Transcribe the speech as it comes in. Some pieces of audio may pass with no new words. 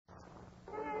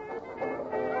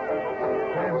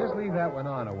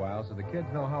kids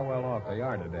know how well off they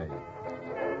are today.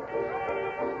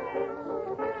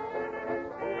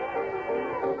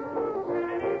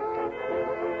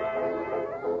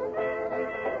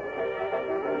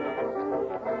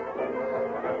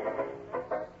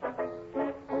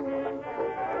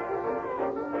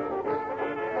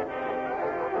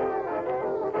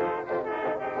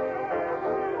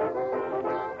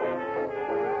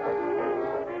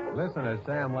 Listen as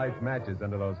Sam lights matches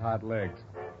under those hot legs.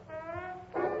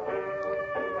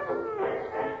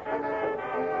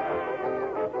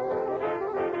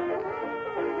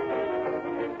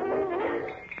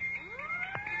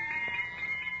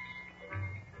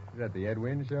 Is that the Ed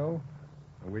Wynn show?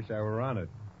 I wish I were on it.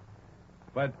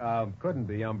 But couldn't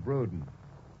be. I'm brooding.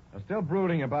 I'm still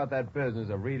brooding about that business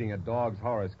of reading a dog's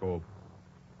horoscope.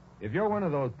 If you're one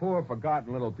of those poor,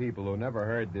 forgotten little people who never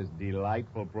heard this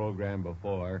delightful program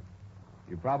before,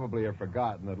 you probably have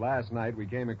forgotten that last night we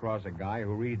came across a guy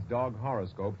who reads dog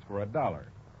horoscopes for $1.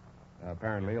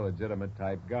 Apparently a legitimate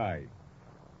type guy.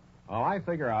 Oh, I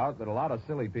figure out that a lot of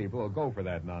silly people will go for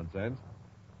that nonsense,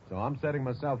 so I'm setting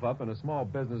myself up in a small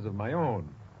business of my own.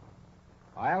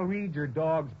 I'll read your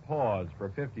dog's paws for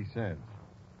 50 cents.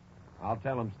 I'll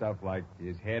tell him stuff like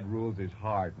his head rules his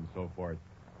heart and so forth.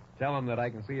 Tell him that I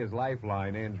can see his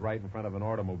lifeline ends right in front of an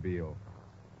automobile.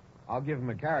 I'll give him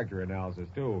a character analysis,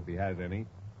 too, if he has any.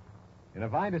 And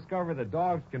if I discover that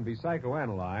dogs can be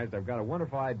psychoanalyzed, I've got a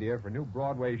wonderful idea for a new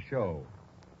Broadway show.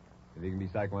 If he can be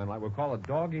psychoanalyzed, we'll call it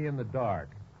Doggy in the Dark.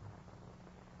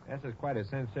 There's quite a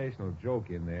sensational joke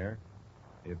in there,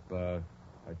 if I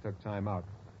took time out.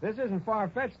 This isn't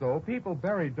far-fetched, though. People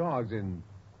bury dogs in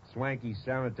swanky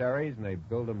cemeteries, and they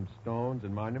build them stones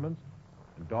and monuments.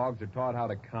 And dogs are taught how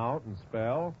to count and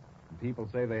spell, and people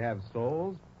say they have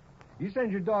souls. You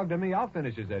send your dog to me, I'll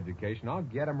finish his education. I'll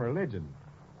get him religion.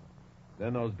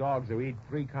 Then those dogs who eat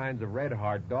 3 kinds of Red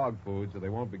Heart dog food so they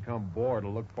won't become bored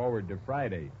will look forward to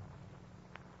Friday.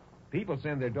 People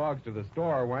send their dogs to the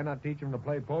store. Why not teach them to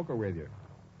play poker with you?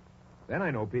 Then I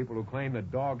know people who claim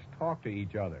that dogs talk to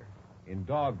each other in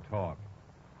dog talk.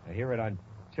 I hear it on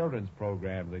children's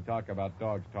programs. They talk about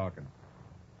dogs talking.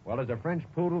 Well, does a French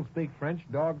poodle speak French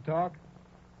dog talk?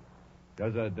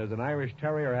 Does an Irish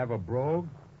terrier have a brogue?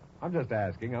 I'm just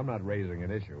asking. I'm not raising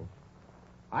an issue.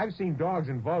 I've seen dogs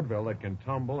in vaudeville that can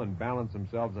tumble and balance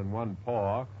themselves on one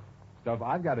paw. Stuff.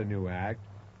 I've got a new act.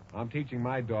 I'm teaching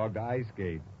my dog to ice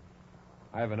skate.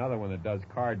 I have another one that does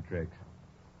card tricks.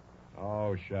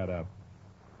 Oh, shut up.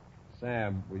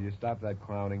 Sam, will you stop that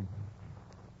clowning?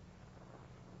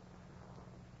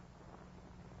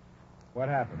 What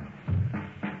happened?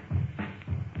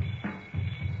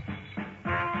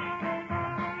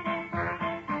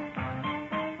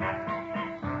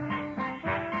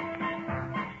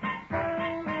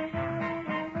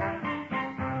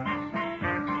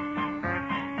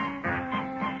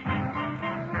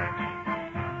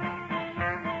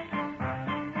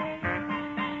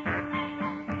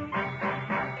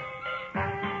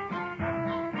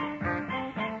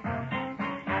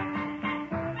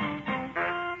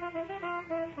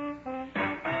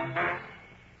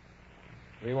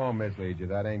 We won't mislead you.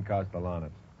 That ain't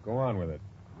Castellanos. Go on with it.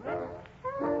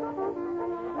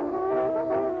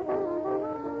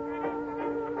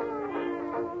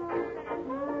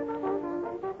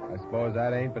 I suppose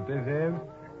that ain't, but this is?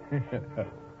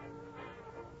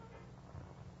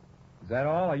 Is that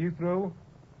all? Are you through?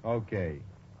 Okay.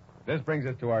 This brings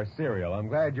us to our serial. I'm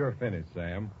glad you're finished,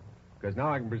 Sam, because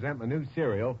now I can present my new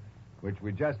serial, which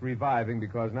we're just reviving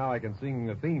because now I can sing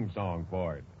the theme song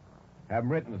for it. Haven't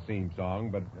written the theme song,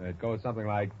 but it goes something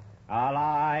like, "A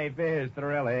life is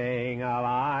thrilling, a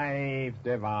life's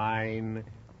divine."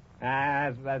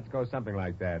 That goes something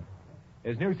like that.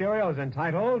 His new serial is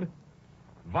entitled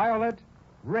Violet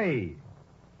Ray,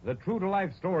 the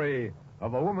true-to-life story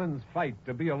of a woman's fight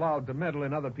to be allowed to meddle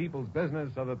in other people's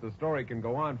business so that the story can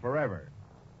go on forever.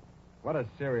 What a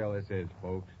serial this is,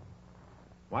 folks.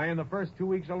 Why, in the first 2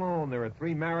 weeks alone, there are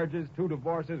 3 marriages, 2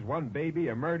 divorces, 1 baby,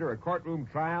 a murder, a courtroom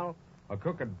trial, a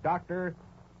crooked doctor.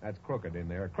 That's crooked in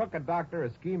there. A crooked doctor, a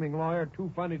scheming lawyer, 2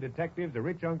 funny detectives, a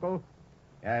rich uncle,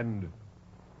 and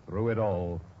through it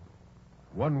all,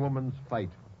 one woman's fight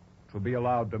to be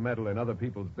allowed to meddle in other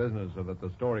people's business so that the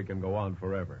story can go on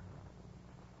forever.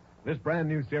 This brand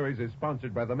new series is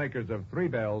sponsored by the makers of 3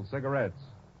 Bell cigarettes.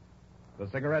 The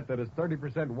cigarette that is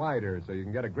 30% wider so you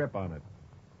can get a grip on it.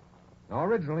 Now,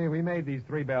 originally, we made these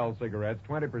 3 Bell cigarettes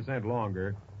 20%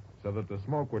 longer so that the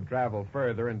smoke would travel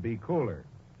further and be cooler.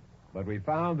 But we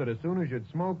found that as soon as you'd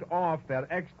smoked off that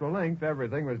extra length,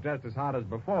 everything was just as hot as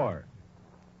before.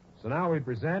 So now we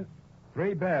present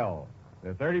 3 Bell,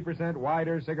 the 30%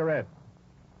 wider cigarette.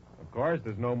 Of course,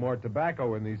 there's no more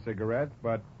tobacco in these cigarettes,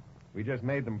 but we just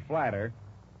made them flatter.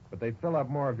 But they fill up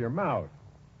more of your mouth,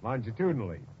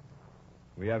 longitudinally.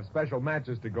 We have special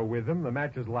matches to go with them. The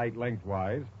matches light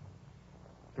lengthwise.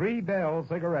 3 Bell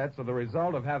cigarettes are the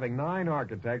result of having 9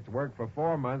 architects work for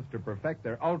 4 months to perfect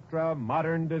their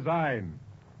ultra-modern design.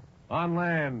 On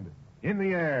land, in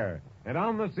the air, and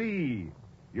on the sea,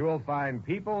 you will find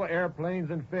people,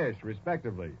 airplanes, and fish,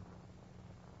 respectively.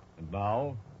 And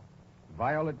now,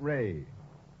 Violet Ray,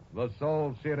 the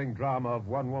soul-searing drama of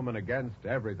one woman against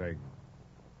everything.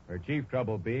 Her chief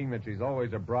trouble being that she's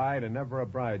always a bride and never a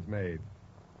bridesmaid.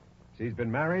 She's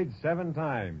been married 7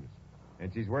 times,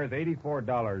 and she's worth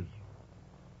 $84.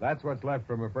 That's what's left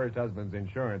from her first husband's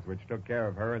insurance, which took care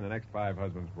of her and the next 5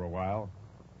 husbands for a while.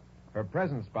 Her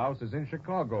present spouse is in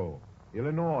Chicago,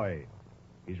 Illinois.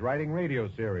 He's writing radio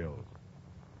serials.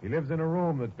 He lives in a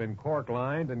room that's been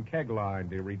cork-lined and keg-lined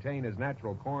to retain his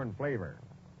natural corn flavor.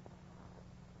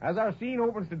 As our scene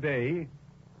opens today,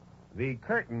 the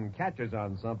curtain catches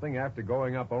on something after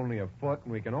going up only a foot,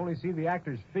 and we can only see the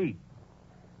actor's feet.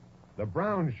 The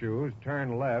brown shoes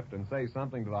turn left and say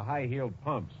something to the high-heeled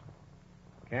pumps.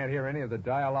 Can't hear any of the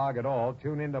dialogue at all.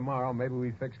 Tune in tomorrow. Maybe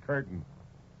we fix curtain.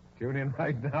 Tune in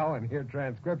right now and hear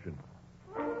transcription.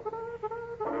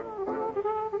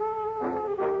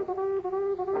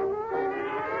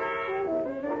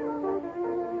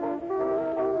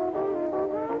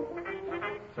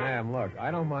 Sam, look,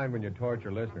 I don't mind when you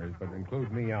torture listeners, but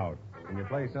include me out. Can you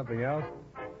play something else?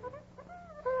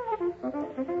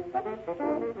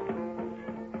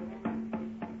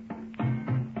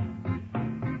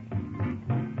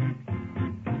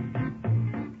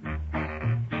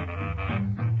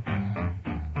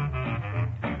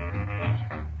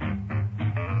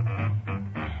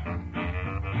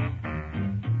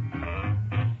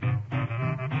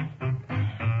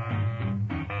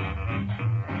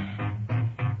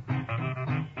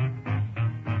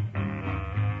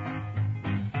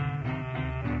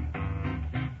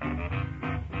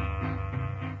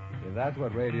 That's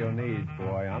what radio needs,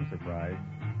 boy. I'm surprised.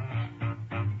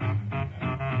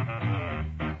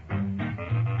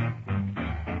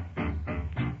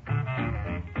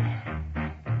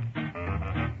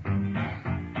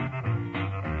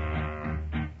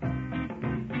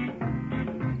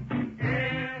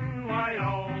 In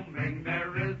Wyoming,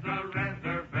 there is a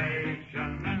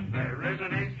reservation, and there is a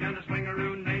nation, a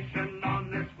swingaroo nation,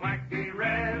 on this Flackey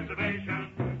reservation.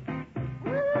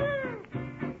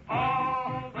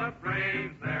 All the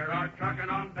braves there are trucking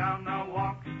on down the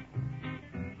walk.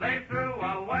 They threw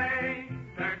away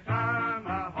their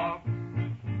tomahawks.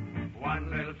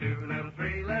 1 little, 2 little,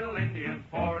 3 little Indians,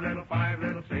 4 little, 5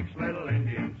 little, 6 little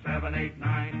Indians, 7, 8,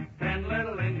 9, 10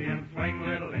 little Indians, swing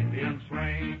little Indians,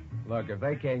 swing. Look, if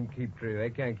they can't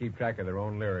keep track of their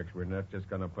own lyrics, we're not just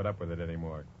going to put up with it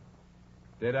anymore.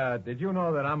 Did you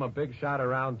know that I'm a big shot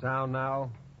around town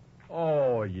now?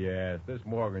 Oh, yes. This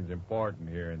Morgan's important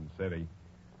here in the city.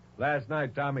 Last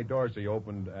night, Tommy Dorsey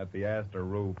opened at the Astor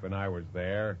Roof, and I was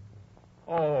there.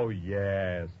 Oh,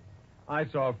 yes. I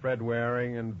saw Fred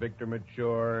Waring and Victor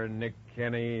Mature and Nick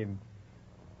Kenny, and,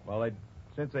 well,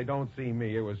 since they don't see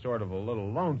me, it was sort of a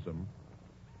little lonesome.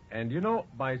 And, you know,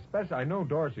 I know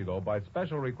Dorsey, though, by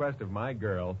special request of my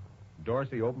girl,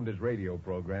 Dorsey opened his radio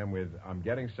program with, "I'm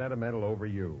Getting Sentimental Over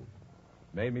You."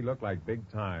 Made me look like big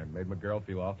time. Made my girl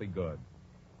feel awfully good.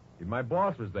 And my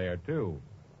boss was there, too.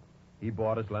 He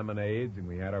bought us lemonades, and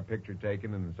we had our picture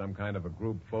taken in some kind of a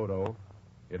group photo.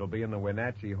 It'll be in the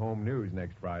Wenatchee Home News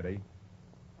next Friday.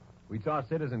 We saw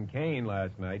Citizen Kane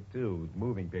last night, too.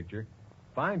 Moving picture.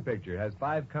 Fine picture. Has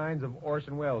 5 kinds of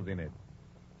Orson Welles in it.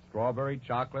 Strawberry,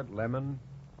 chocolate, lemon,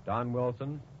 Don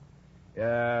Wilson.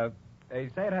 They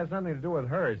say it has something to do with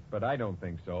Hearst, but I don't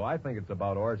think so. I think it's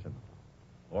about Orson.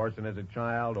 Orson as a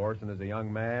child, Orson as a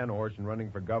young man, Orson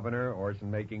running for governor, Orson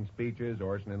making speeches,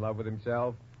 Orson in love with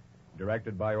himself,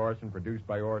 directed by Orson, produced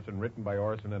by Orson, written by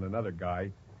Orson and another guy.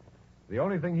 The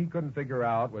only thing he couldn't figure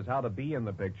out was how to be in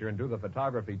the picture and do the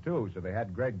photography, too, so they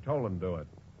had Greg Tolan do it.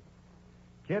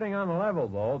 Kidding on the level,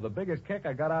 though, the biggest kick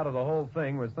I got out of the whole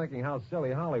thing was thinking how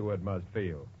silly Hollywood must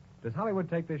feel. Does Hollywood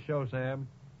take this show, Sam?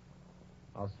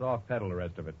 I'll soft pedal the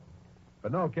rest of it.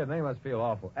 But no kidding, they must feel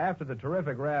awful. After the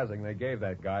terrific razzing they gave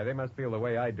that guy, they must feel the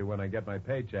way I do when I get my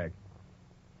paycheck.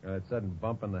 That sudden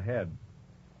bump in the head.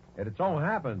 And it so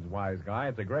happens, wise guy,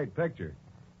 it's a great picture.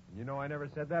 You know, I never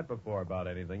said that before about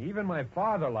anything. Even my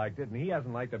father liked it, and he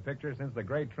hasn't liked a picture since the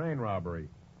great train robbery.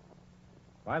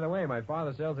 By the way, my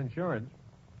father sells insurance.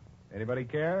 Anybody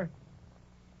care?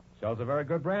 Sells a very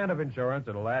good brand of insurance.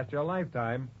 It'll last you a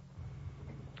lifetime.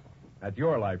 That's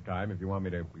your lifetime, if you want me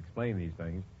to explain these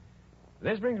things.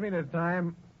 This brings me to the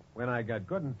time when I got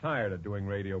good and tired of doing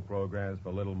radio programs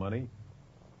for little money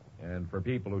and for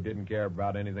people who didn't care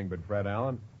about anything but Fred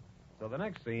Allen. So the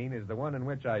next scene is the one in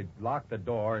which I lock the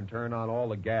door and turn on all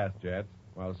the gas jets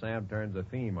while Sam turns the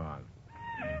theme on.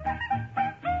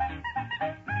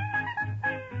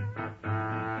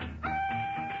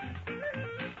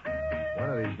 One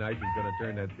of these nights he's going to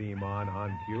turn that theme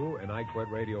on cue, and I quit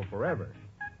radio forever.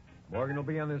 Morgan will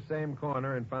be on this same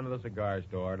corner in front of the cigar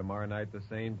store tomorrow night at the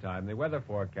same time. The weather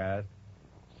forecast,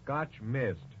 Scotch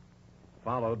mist,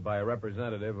 followed by a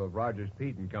representative of Rogers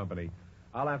Peet and Company.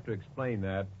 I'll have to explain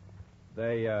that.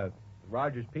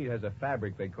 Rogers Peet has a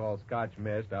fabric they call Scotch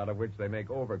mist, out of which they make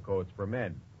overcoats for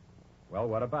men. Well,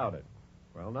 what about it?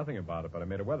 Well, nothing about it, but I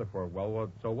made a weather forecast.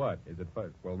 Well, so what? Is it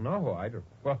fun? Well, no, I don't.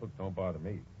 Well, don't bother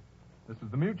me. This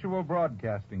is the Mutual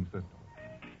Broadcasting System.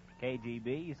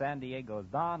 KGB, San Diego's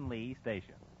Don Lee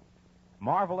Station.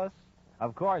 Marvelous?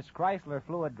 Of course, Chrysler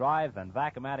Fluid Drive and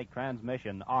Vacuumatic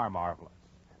Transmission are marvelous.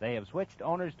 They have switched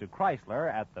owners to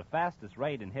Chrysler at the fastest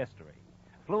rate in history.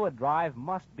 Fluid Drive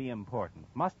must be important,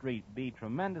 must be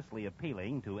tremendously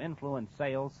appealing to influence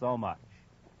sales so much.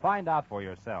 Find out for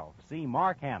yourself. See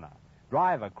Mark Hanna.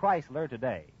 Drive a Chrysler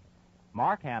today.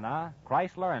 Mark Hanna,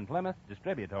 Chrysler and Plymouth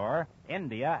Distributor,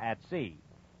 India at Sea.